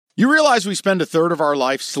You realize we spend a third of our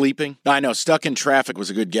life sleeping? I know, stuck in traffic was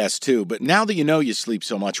a good guess too, but now that you know you sleep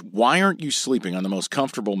so much, why aren't you sleeping on the most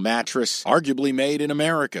comfortable mattress arguably made in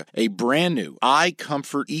America? A brand new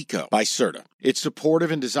iComfort Eco by Serta. It's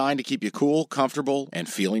supportive and designed to keep you cool, comfortable, and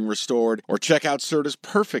feeling restored. Or check out Serta's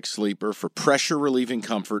Perfect Sleeper for pressure-relieving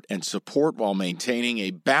comfort and support while maintaining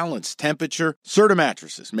a balanced temperature. Serta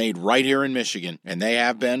mattresses made right here in Michigan, and they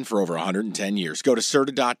have been for over 110 years. Go to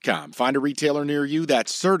Serta.com. Find a retailer near you.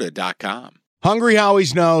 That's Serta.com. Hungry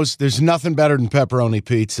Howie's knows there's nothing better than pepperoni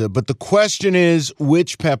pizza, but the question is,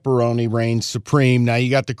 which pepperoni reigns supreme? Now,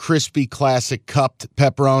 you got the crispy, classic cupped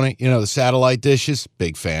pepperoni, the satellite dishes.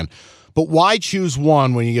 Big fan. But why choose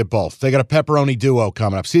one when you get both? They got a pepperoni duo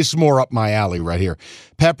coming up. See, this is more up my alley right here.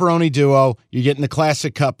 Pepperoni duo, you're getting the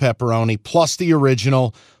classic cup pepperoni, plus the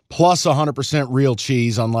original, plus 100% real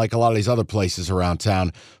cheese, unlike a lot of these other places around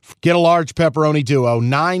town. Get a large pepperoni duo,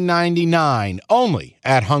 $9.99, only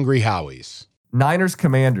at Hungry Howie's. Niners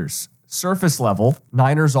Commanders. Surface level,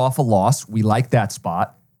 Niners off a loss. We like that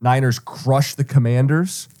spot. Niners crush the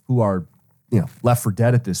Commanders, who are, left for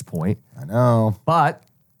dead at this point. I know. But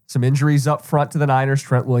some injuries up front to the Niners.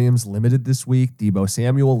 Trent Williams limited this week. Deebo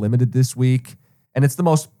Samuel limited this week. And it's the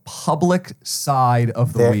most public side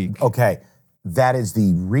of the week. Okay. That is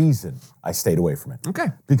the reason I stayed away from it. Okay.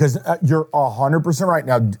 Because you're 100% right.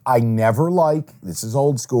 Now, I never this is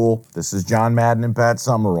old school. This is John Madden and Pat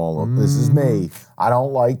Summerall. This is me. I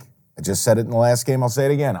just said it in the last game. I'll say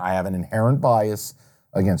it again. I have an inherent bias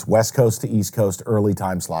against West Coast to East Coast early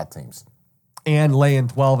time slot teams. And laying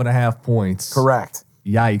 12.5 points. Correct.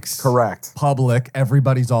 Yikes. Correct. Public.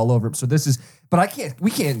 Everybody's all over it. So we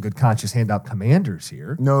can't in good conscience hand out Commanders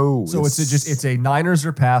here. No. So it's a Niners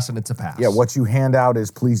or pass, and it's a pass. Yeah, what you hand out is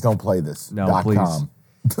please don't play this. No, please.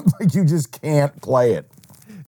 You just can't play it.